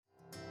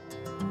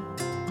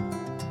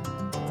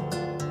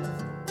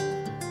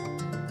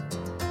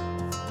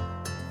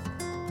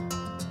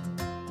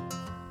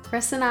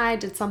Chris and I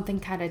did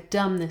something kind of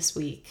dumb this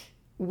week.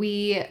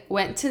 We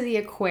went to the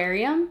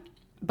aquarium,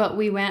 but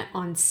we went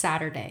on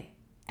Saturday.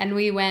 And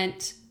we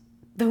went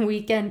the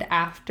weekend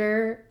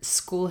after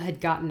school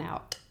had gotten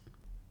out.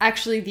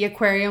 Actually, the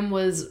aquarium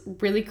was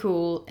really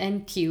cool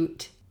and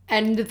cute.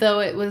 And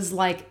though it was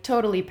like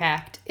totally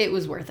packed, it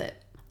was worth it.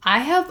 I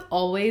have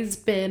always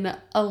been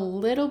a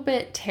little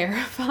bit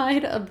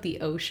terrified of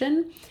the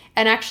ocean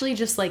and actually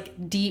just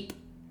like deep,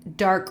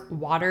 dark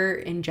water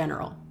in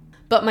general.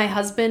 But my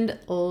husband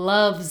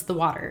loves the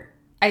water.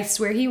 I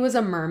swear he was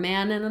a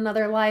merman in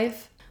another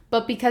life.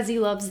 But because he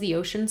loves the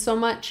ocean so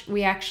much,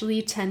 we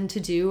actually tend to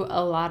do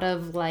a lot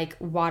of like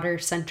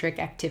water-centric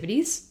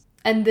activities.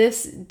 And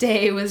this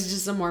day was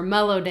just a more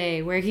mellow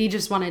day where he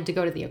just wanted to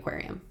go to the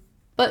aquarium.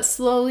 But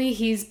slowly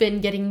he's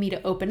been getting me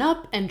to open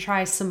up and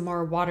try some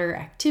more water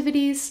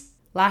activities.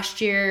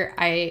 Last year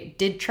I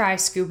did try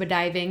scuba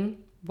diving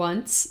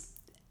once.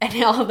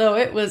 And although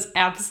it was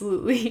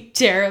absolutely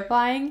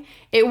terrifying,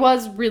 it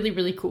was really,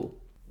 really cool.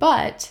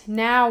 But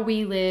now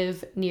we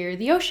live near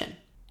the ocean.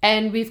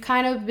 And we've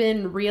kind of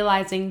been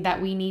realizing that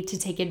we need to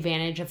take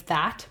advantage of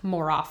that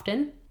more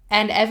often.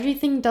 And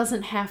everything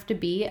doesn't have to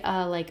be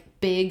a like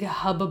big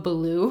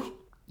hubbubaloo.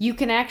 You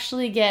can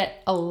actually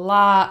get a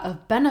lot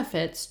of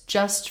benefits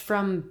just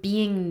from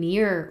being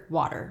near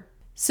water.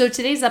 So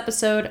today's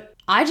episode,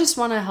 I just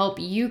want to help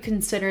you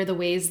consider the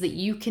ways that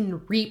you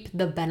can reap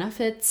the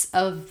benefits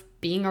of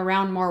being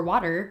around more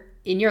water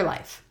in your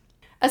life.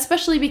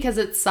 Especially because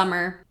it's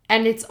summer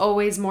and it's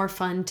always more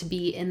fun to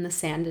be in the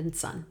sand and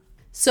sun.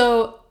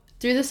 So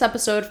through this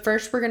episode,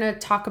 first we're going to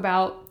talk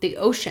about the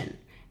ocean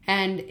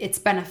and its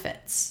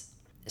benefits,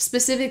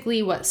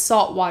 specifically what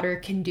salt water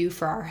can do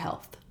for our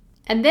health.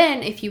 And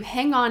then if you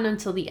hang on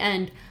until the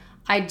end,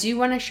 I do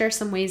want to share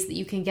some ways that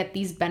you can get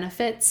these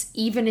benefits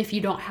even if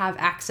you don't have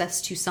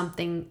access to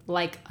something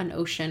like an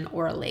ocean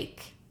or a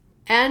lake.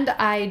 And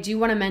I do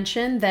want to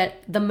mention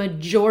that the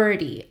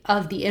majority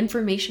of the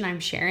information I'm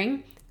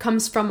sharing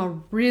comes from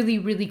a really,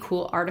 really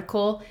cool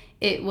article.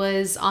 It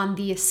was on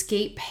the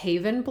Escape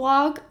Haven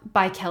blog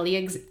by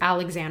Kelly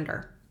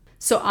Alexander.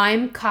 So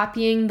I'm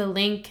copying the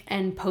link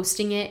and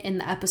posting it in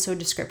the episode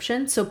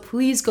description. So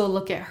please go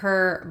look at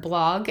her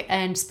blog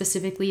and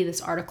specifically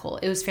this article.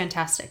 It was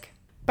fantastic.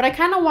 But I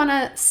kind of want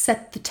to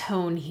set the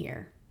tone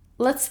here.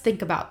 Let's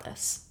think about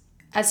this.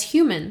 As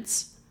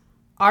humans,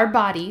 our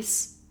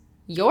bodies,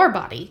 your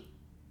body,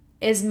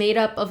 is made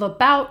up of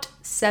about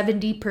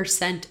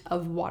 70%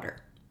 of water.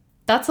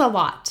 That's a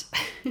lot.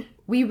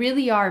 We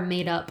really are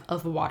made up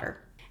of water.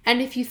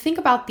 And if you think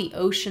about the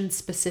ocean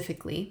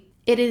specifically,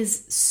 it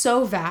is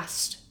so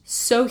vast,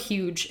 so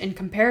huge in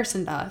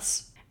comparison to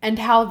us, and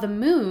how the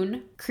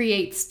moon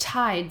creates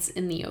tides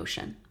in the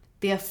ocean,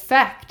 the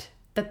effect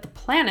that the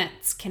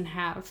planets can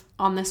have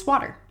on this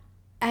water.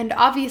 And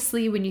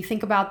obviously, when you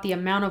think about the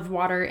amount of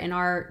water in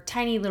our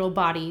tiny little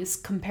bodies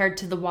compared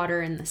to the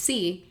water in the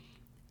sea,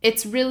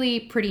 it's really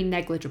pretty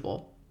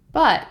negligible.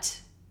 But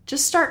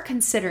just start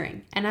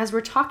considering, and as we're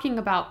talking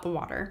about the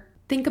water,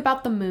 think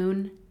about the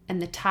moon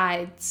and the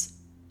tides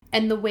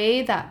and the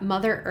way that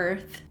Mother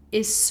Earth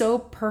is so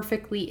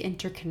perfectly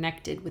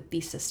interconnected with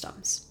these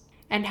systems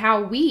and how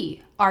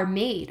we are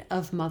made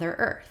of Mother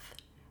Earth,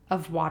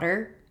 of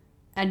water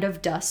and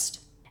of dust,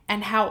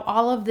 and how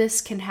all of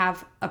this can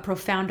have a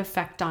profound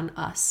effect on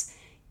us,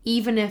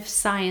 even if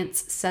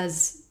science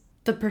says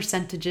the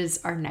percentages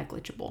are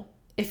negligible.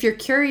 If you're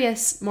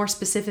curious more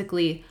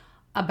specifically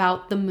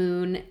about the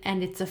moon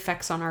and its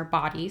effects on our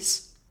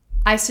bodies,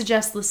 I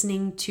suggest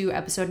listening to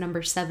episode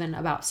number 7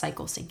 about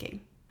cycle syncing.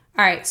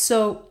 All right,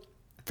 so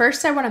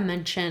first I want to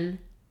mention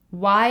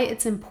why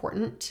it's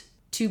important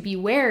to be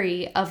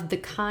wary of the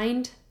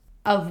kind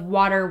of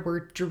water we're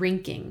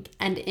drinking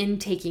and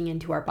intaking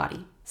into our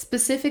body.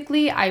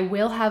 Specifically, I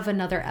will have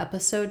another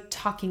episode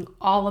talking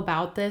all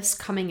about this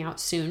coming out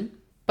soon,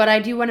 but I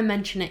do want to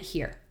mention it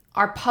here.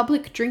 Our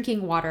public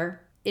drinking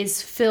water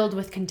is filled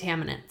with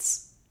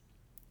contaminants.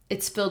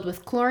 It's filled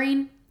with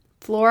chlorine,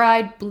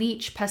 fluoride,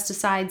 bleach,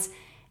 pesticides,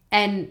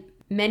 and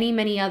many,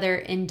 many other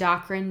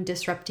endocrine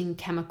disrupting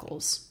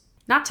chemicals.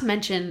 Not to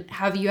mention,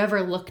 have you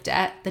ever looked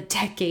at the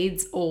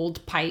decades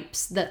old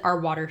pipes that our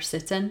water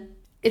sits in?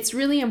 It's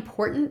really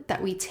important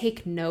that we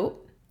take note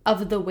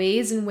of the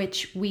ways in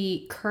which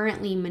we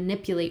currently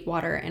manipulate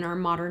water in our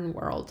modern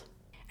world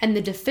and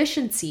the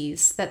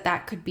deficiencies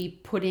that could be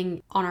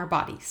putting on our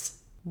bodies.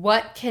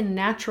 What can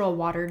natural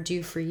water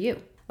do for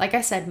you? Like I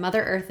said,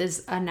 Mother Earth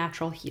is a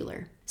natural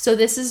healer. So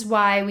this is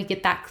why we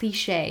get that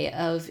cliche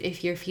of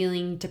if you're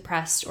feeling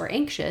depressed or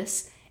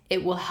anxious,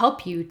 it will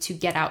help you to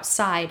get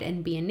outside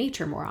and be in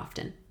nature more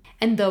often.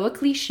 And though a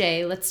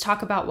cliche, let's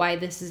talk about why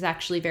this is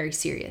actually very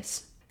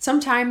serious.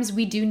 Sometimes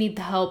we do need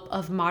the help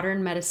of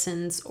modern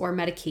medicines or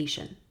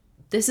medication.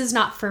 This is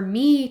not for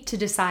me to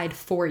decide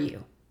for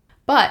you,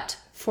 but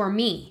for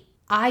me.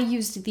 I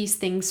used these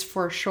things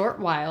for a short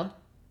while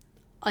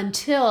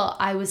until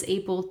I was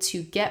able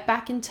to get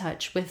back in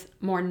touch with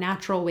more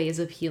natural ways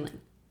of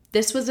healing.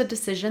 This was a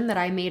decision that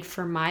I made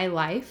for my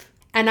life,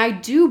 And I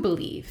do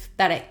believe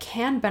that it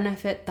can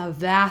benefit the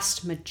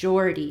vast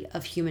majority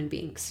of human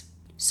beings.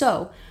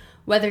 So,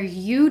 whether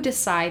you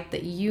decide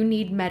that you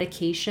need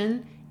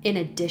medication in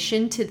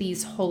addition to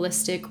these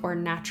holistic or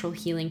natural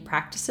healing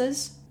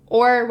practices,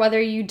 or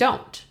whether you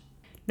don't,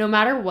 no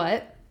matter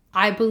what,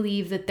 I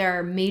believe that there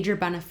are major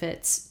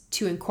benefits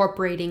to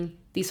incorporating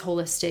these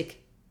holistic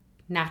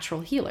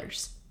natural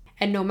healers.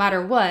 And no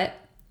matter what,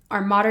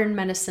 our modern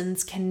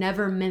medicines can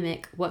never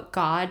mimic what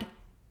God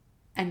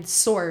and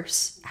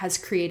Source has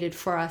created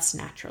for us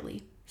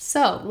naturally.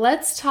 So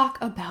let's talk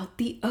about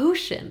the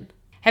ocean.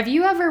 Have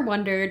you ever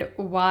wondered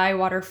why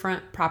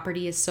waterfront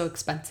property is so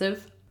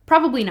expensive?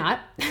 Probably not.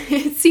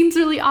 It seems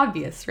really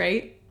obvious,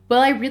 right?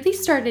 Well, I really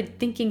started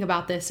thinking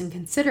about this and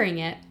considering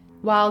it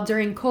while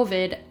during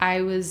COVID,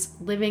 I was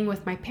living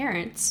with my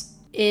parents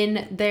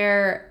in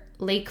their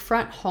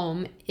lakefront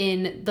home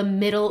in the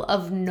middle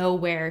of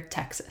nowhere,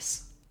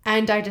 Texas.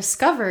 And I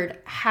discovered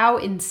how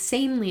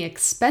insanely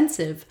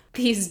expensive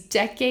these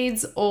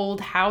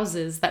decades-old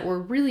houses that were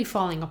really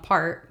falling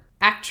apart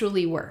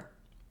actually were.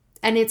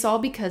 And it's all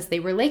because they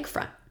were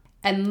lakefront.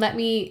 And let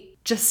me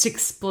just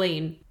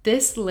explain.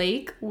 This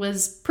lake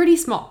was pretty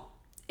small.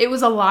 It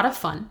was a lot of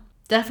fun,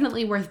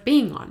 definitely worth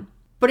being on,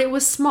 but it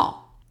was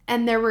small.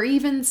 And there were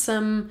even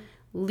some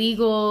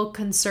legal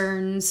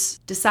concerns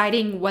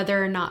deciding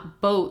whether or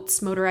not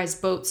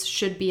motorized boats,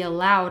 should be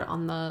allowed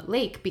on the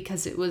lake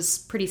because it was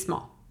pretty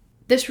small.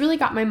 This really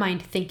got my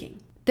mind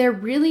thinking. There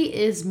really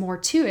is more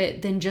to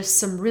it than just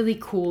some really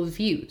cool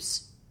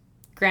views.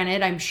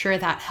 Granted, I'm sure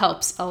that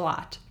helps a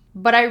lot.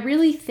 But I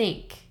really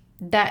think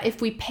that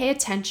if we pay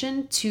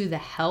attention to the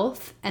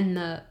health and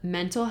the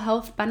mental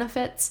health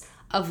benefits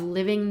of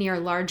living near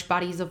large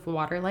bodies of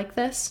water like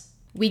this,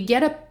 we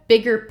get a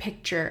bigger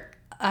picture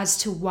as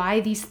to why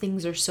these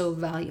things are so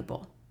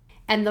valuable.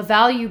 And the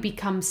value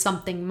becomes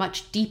something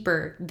much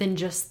deeper than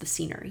just the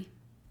scenery.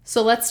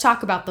 So let's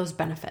talk about those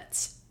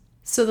benefits.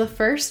 So the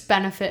first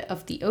benefit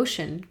of the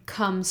ocean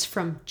comes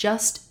from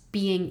just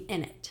being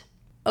in it.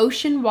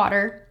 Ocean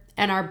water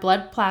and our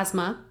blood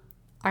plasma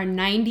are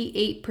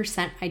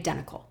 98%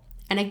 identical.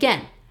 And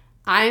again,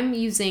 I'm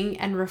using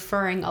and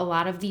referring a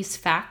lot of these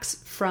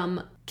facts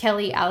from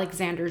Kelly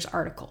Alexander's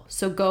article.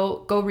 So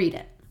go read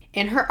it.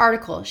 In her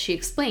article, she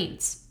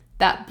explains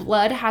that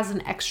blood has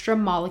an extra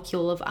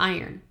molecule of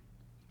iron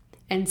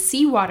and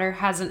seawater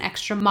has an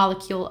extra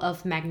molecule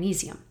of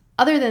magnesium.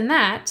 Other than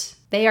that,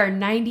 they are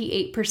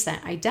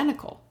 98%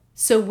 identical.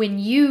 So when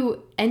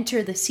you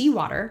enter the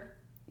seawater,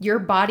 your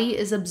body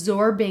is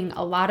absorbing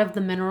a lot of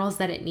the minerals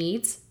that it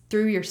needs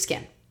through your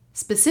skin,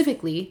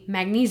 specifically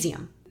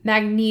magnesium.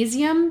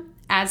 Magnesium,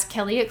 as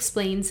Kelly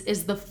explains,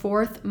 is the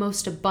fourth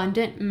most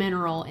abundant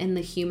mineral in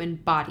the human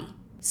body.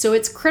 So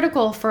it's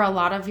critical for a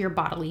lot of your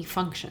bodily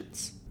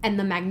functions. And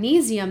the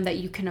magnesium that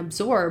you can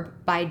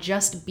absorb by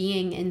just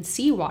being in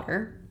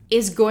seawater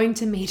is going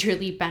to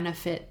majorly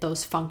benefit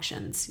those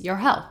functions, your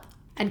health.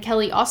 And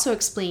Kelly also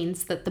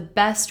explains that the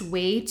best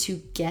way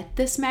to get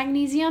this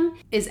magnesium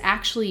is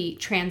actually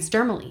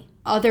transdermally.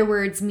 Other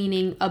words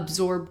meaning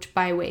absorbed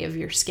by way of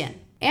your skin.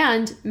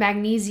 And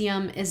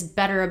magnesium is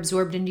better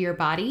absorbed into your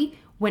body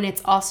when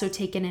it's also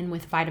taken in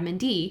with vitamin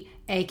D,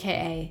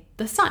 aka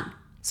the sun.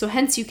 So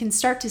hence you can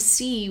start to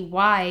see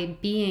why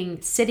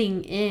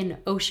sitting in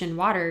ocean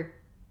water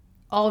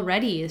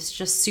already is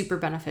just super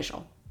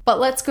beneficial. But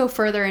let's go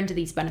further into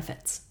these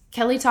benefits.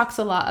 Kelly talks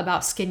a lot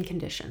about skin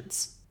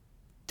conditions.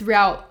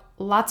 Throughout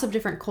lots of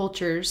different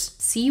cultures,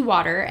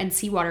 seawater and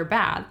seawater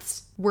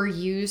baths were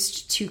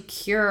used to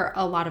cure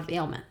a lot of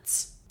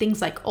ailments.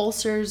 Things like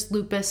ulcers,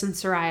 lupus, and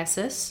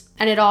psoriasis.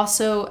 And it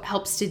also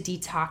helps to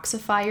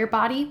detoxify your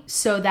body,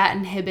 so that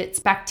inhibits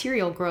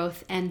bacterial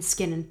growth and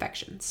skin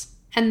infections.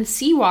 And the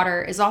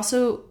seawater is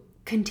also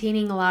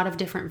containing a lot of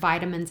different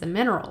vitamins and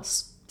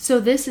minerals. So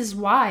this is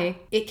why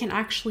it can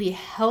actually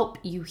help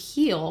you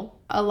heal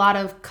a lot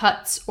of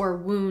cuts or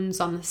wounds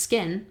on the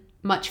skin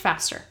much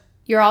faster.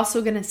 You're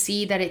also going to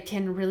see that it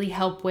can really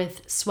help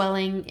with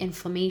swelling,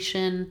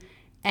 inflammation,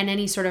 and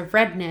any sort of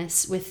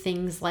redness with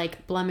things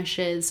like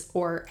blemishes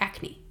or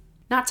acne.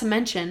 Not to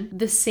mention,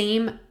 the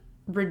same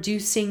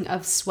reducing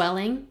of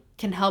swelling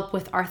can help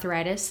with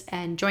arthritis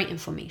and joint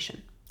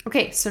inflammation.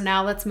 Okay, so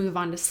now let's move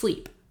on to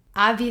sleep.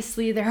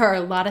 Obviously, there are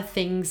a lot of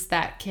things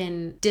that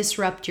can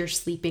disrupt your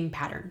sleeping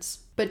patterns.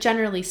 But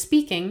generally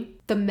speaking,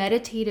 the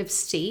meditative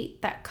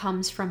state that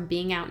comes from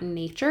being out in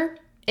nature,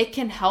 it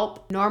can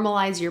help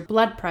normalize your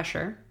blood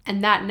pressure,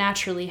 and that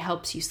naturally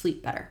helps you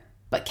sleep better.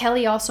 But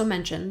Kelly also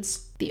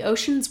mentions the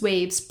ocean's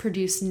waves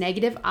produce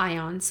negative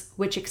ions,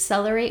 which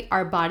accelerate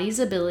our body's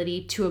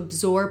ability to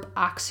absorb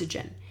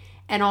oxygen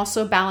and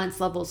also balance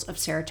levels of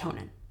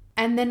serotonin.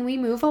 And then we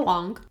move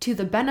along to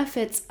the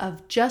benefits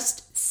of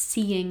just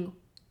seeing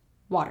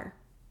water.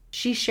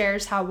 She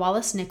shares how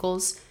Wallace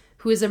Nichols,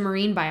 who is a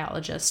marine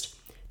biologist,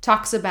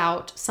 talks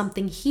about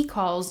something he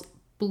calls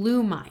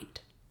blue mind.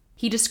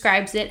 He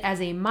describes it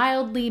as a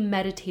mildly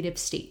meditative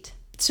state.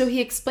 So he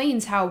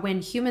explains how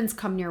when humans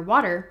come near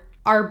water,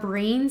 our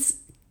brains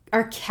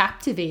are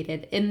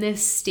captivated in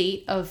this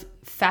state of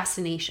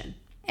fascination.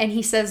 And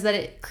he says that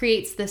it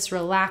creates this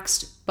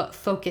relaxed but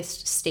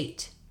focused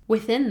state.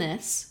 Within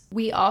this,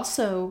 we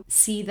also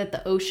see that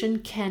the ocean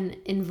can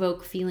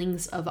invoke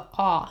feelings of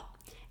awe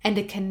and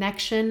a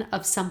connection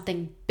of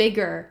something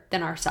bigger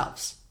than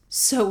ourselves.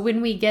 So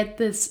when we get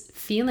this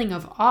feeling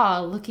of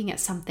awe looking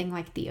at something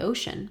like the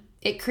ocean,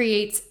 it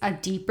creates a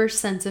deeper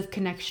sense of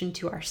connection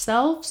to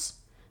ourselves,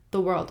 the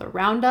world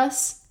around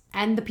us,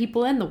 and the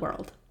people in the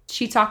world.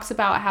 She talks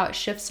about how it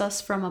shifts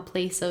us from a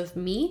place of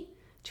me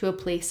to a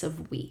place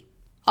of we.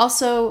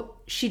 Also,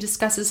 she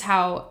discusses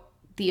how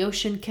the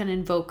ocean can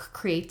invoke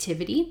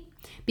creativity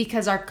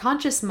because our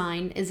conscious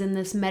mind is in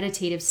this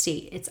meditative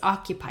state. It's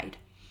occupied.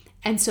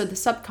 And so the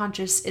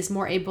subconscious is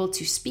more able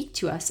to speak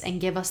to us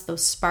and give us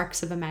those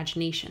sparks of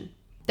imagination.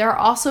 There are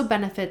also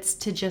benefits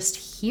to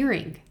just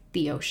hearing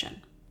the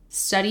ocean.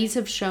 Studies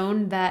have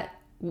shown that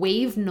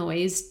wave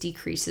noise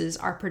decreases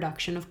our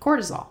production of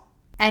cortisol.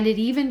 And it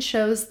even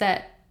shows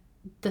that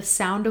the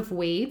sound of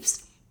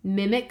waves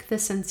mimic the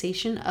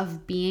sensation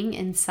of being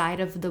inside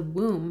of the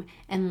womb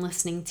and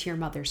listening to your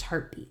mother's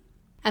heartbeat.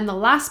 And the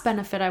last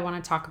benefit I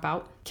want to talk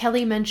about,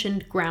 Kelly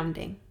mentioned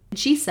grounding.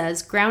 She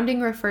says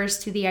grounding refers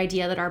to the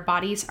idea that our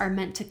bodies are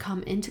meant to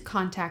come into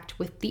contact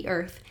with the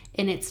earth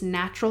in its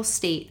natural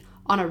state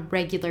on a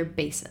regular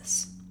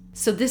basis.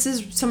 So this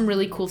is some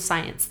really cool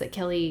science that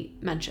Kelly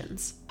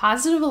mentions.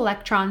 Positive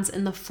electrons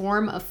in the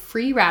form of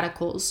free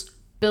radicals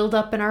build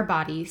up in our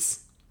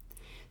bodies.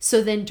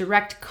 So then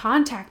direct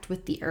contact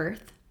with the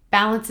earth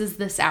balances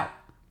this out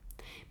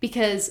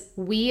because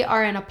we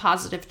are in a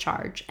positive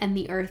charge and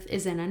the earth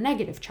is in a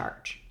negative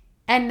charge.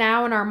 And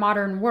now in our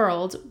modern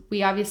world,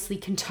 we obviously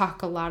can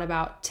talk a lot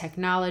about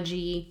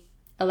technology,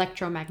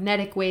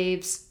 electromagnetic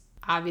waves,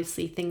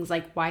 obviously things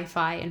like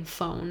Wi-Fi and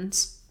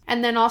phones.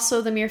 And then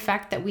also the mere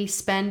fact that we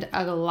spend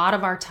a lot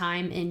of our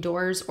time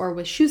indoors or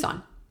with shoes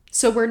on.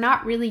 So we're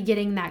not really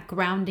getting that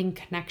grounding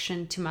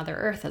connection to Mother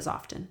Earth as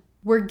often.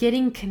 We're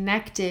getting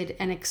connected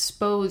and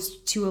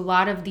exposed to a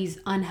lot of these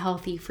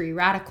unhealthy free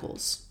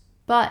radicals.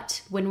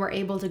 But when we're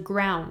able to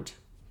ground,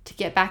 to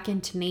get back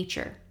into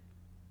nature,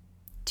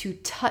 to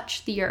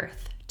touch the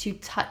earth, to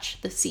touch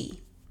the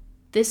sea,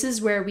 this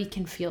is where we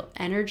can feel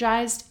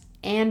energized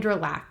and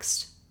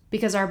relaxed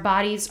because our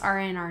bodies are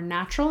in our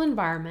natural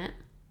environment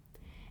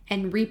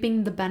and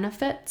reaping the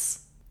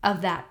benefits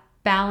of that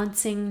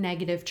balancing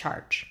negative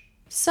charge.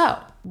 So,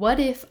 what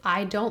if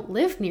I don't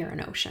live near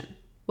an ocean?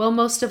 Well,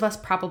 most of us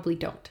probably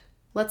don't.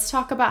 Let's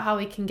talk about how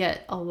we can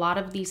get a lot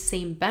of these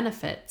same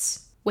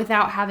benefits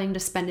without having to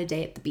spend a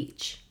day at the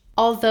beach.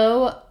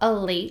 Although a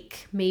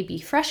lake may be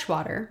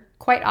freshwater,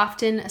 quite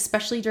often,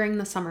 especially during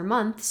the summer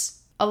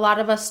months, a lot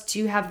of us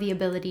do have the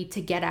ability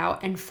to get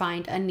out and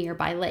find a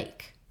nearby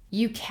lake.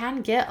 You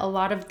can get a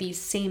lot of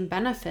these same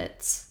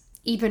benefits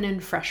even in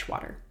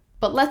freshwater.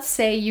 But let's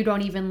say you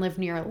don't even live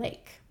near a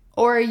lake,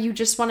 or you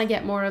just want to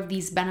get more of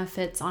these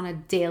benefits on a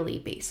daily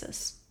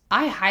basis.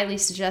 I highly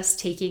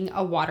suggest taking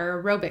a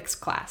water aerobics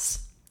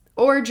class,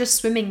 or just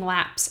swimming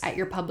laps at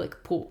your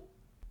public pool.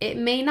 It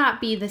may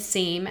not be the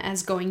same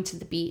as going to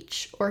the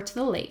beach or to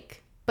the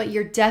lake, but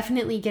you're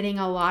definitely getting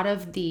a lot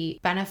of the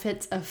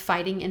benefits of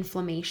fighting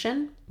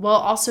inflammation while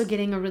also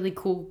getting a really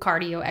cool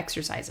cardio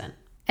exercise in.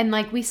 And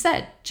like we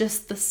said,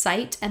 just the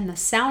sight and the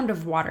sound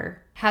of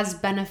water has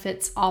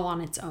benefits all on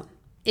its own.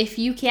 If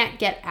you can't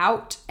get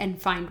out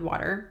and find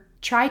water,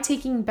 try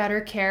taking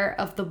better care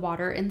of the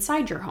water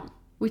inside your home.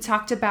 We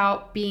talked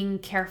about being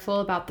careful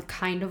about the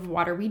kind of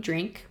water we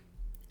drink.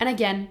 And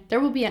again, there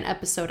will be an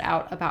episode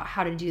out about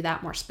how to do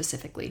that more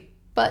specifically.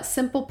 But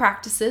simple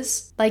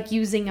practices like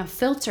using a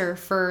filter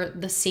for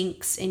the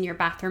sinks in your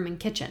bathroom and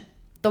kitchen,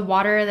 the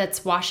water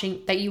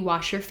that you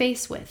wash your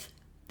face with,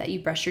 that you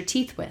brush your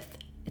teeth with,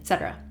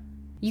 etc.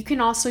 You can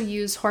also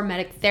use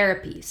hormetic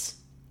therapies.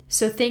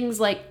 So things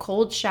like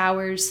cold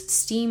showers,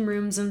 steam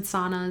rooms and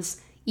saunas,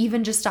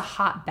 even just a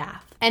hot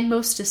bath, and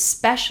most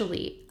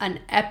especially an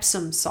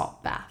Epsom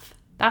salt bath.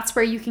 That's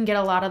where you can get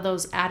a lot of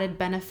those added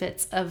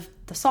benefits of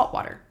the salt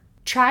water.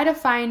 Try to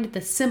find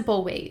the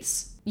simple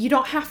ways. You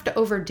don't have to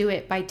overdo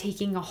it by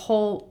taking a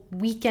whole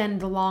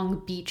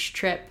weekend-long beach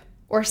trip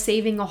or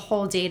saving a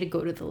whole day to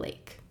go to the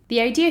lake.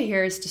 The idea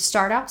here is to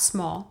start out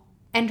small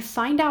and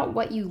find out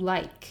what you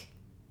like.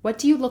 What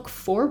do you look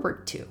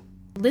forward to?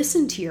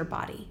 Listen to your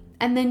body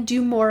and then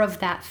do more of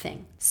that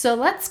thing. So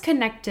let's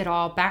connect it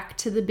all back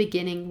to the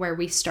beginning where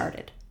we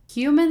started.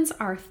 Humans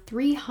are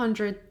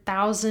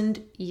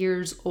 300,000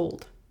 years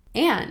old,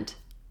 and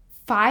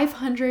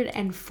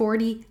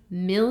 540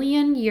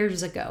 million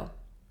years ago,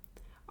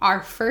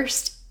 our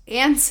first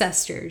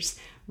ancestors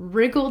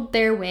wriggled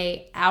their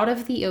way out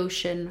of the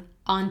ocean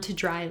onto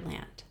dry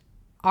land.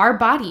 Our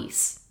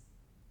bodies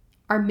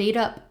are made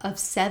up of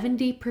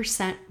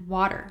 70%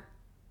 water.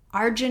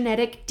 Our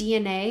genetic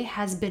DNA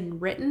has been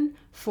written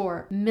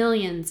for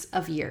millions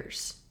of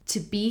years to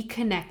be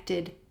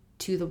connected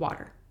to the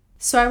water.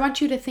 So I want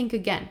you to think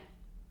again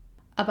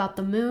about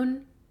the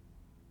moon,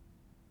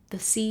 the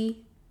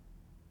sea,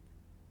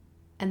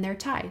 and their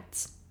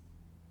tides.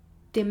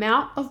 The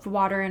amount of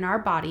water in our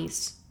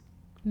bodies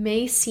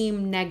may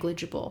seem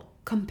negligible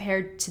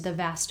compared to the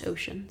vast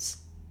oceans.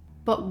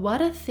 But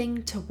what a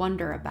thing to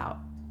wonder about.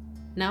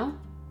 No?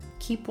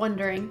 Keep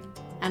wondering,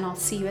 and I'll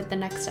see you at the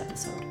next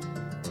episode.